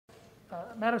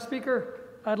Madam Speaker,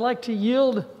 I'd like to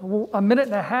yield a minute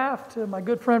and a half to my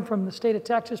good friend from the state of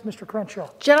Texas, Mr. Crenshaw.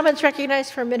 Gentleman's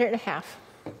recognized for a minute and a half.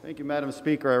 Thank you, Madam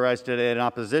Speaker. I rise today in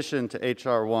opposition to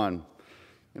HR1.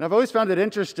 And I've always found it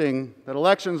interesting that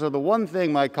elections are the one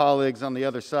thing my colleagues on the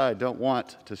other side don't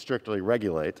want to strictly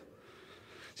regulate.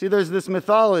 See, there's this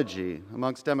mythology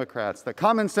amongst Democrats that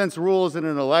common sense rules in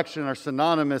an election are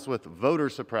synonymous with voter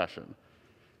suppression.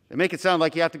 They make it sound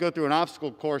like you have to go through an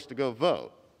obstacle course to go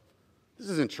vote. This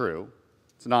isn't true.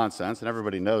 It's nonsense, and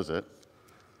everybody knows it.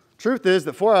 Truth is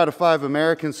that 4 out of 5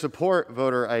 Americans support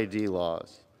voter ID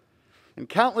laws. And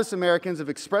countless Americans have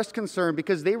expressed concern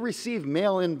because they receive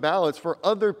mail-in ballots for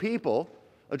other people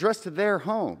addressed to their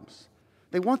homes.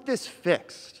 They want this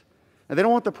fixed, and they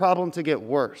don't want the problem to get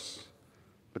worse.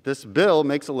 But this bill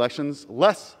makes elections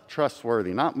less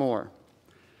trustworthy, not more.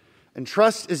 And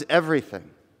trust is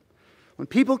everything. When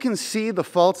people can see the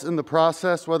faults in the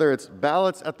process, whether it's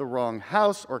ballots at the wrong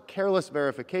house or careless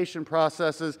verification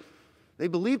processes, they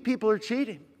believe people are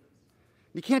cheating.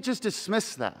 You can't just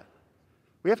dismiss that.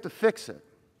 We have to fix it.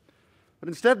 But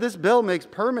instead, this bill makes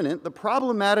permanent the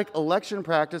problematic election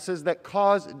practices that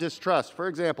cause distrust. For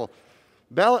example,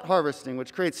 ballot harvesting,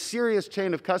 which creates serious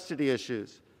chain of custody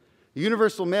issues.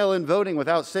 Universal mail-in voting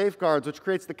without safeguards, which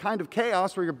creates the kind of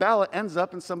chaos where your ballot ends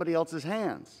up in somebody else's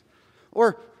hands.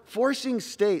 Or forcing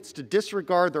states to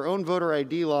disregard their own voter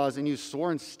ID laws and use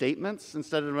sworn statements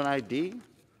instead of an ID.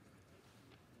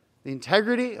 The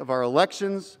integrity of our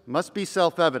elections must be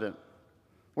self-evident,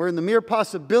 wherein the mere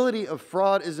possibility of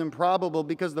fraud is improbable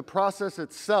because the process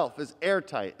itself is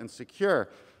airtight and secure.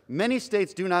 Many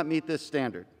states do not meet this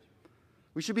standard.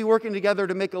 We should be working together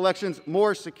to make elections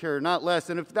more secure, not less.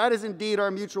 And if that is indeed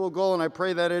our mutual goal, and I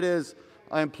pray that it is,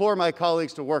 I implore my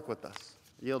colleagues to work with us.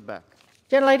 I yield back.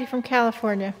 Gentlelady from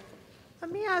California.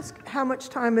 Let me ask how much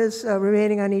time is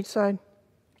remaining on each side?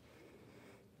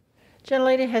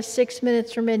 Gentlelady has 6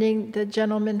 minutes remaining. The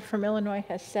gentleman from Illinois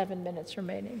has 7 minutes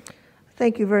remaining.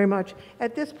 Thank you very much.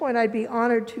 At this point, I'd be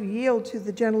honored to yield to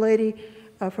the gentlelady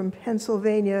from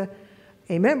Pennsylvania,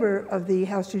 a member of the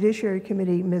House Judiciary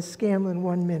Committee, Ms. Scanlon,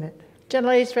 1 minute.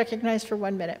 Gentlelady is recognized for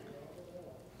 1 minute.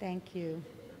 Thank you,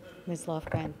 Ms.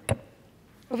 Lofgren.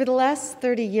 Over the last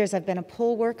 30 years, I've been a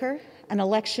poll worker, an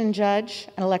election judge,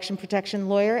 an election protection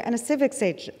lawyer, and a civics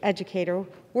educator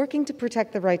working to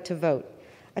protect the right to vote.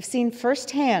 I've seen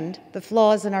firsthand the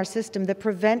flaws in our system that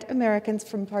prevent Americans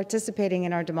from participating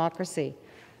in our democracy.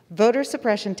 Voter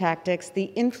suppression tactics,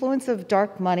 the influence of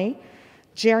dark money,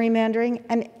 gerrymandering,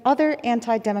 and other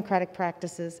anti-democratic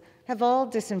practices have all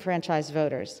disenfranchised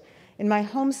voters. In my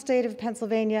home state of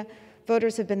Pennsylvania,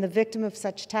 voters have been the victim of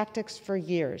such tactics for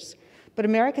years. But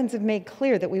Americans have made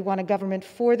clear that we want a government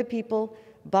for the people,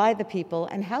 by the people,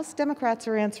 and House Democrats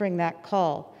are answering that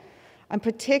call. I'm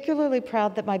particularly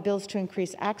proud that my bills to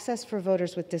increase access for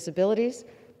voters with disabilities,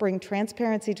 bring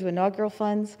transparency to inaugural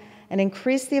funds, and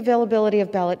increase the availability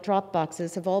of ballot drop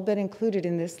boxes have all been included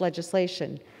in this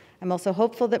legislation. I'm also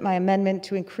hopeful that my amendment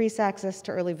to increase access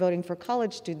to early voting for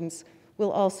college students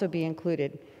will also be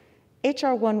included.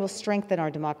 HR1 will strengthen our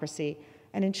democracy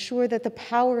and ensure that the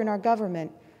power in our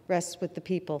government rests with the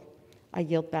people. I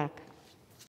yield back.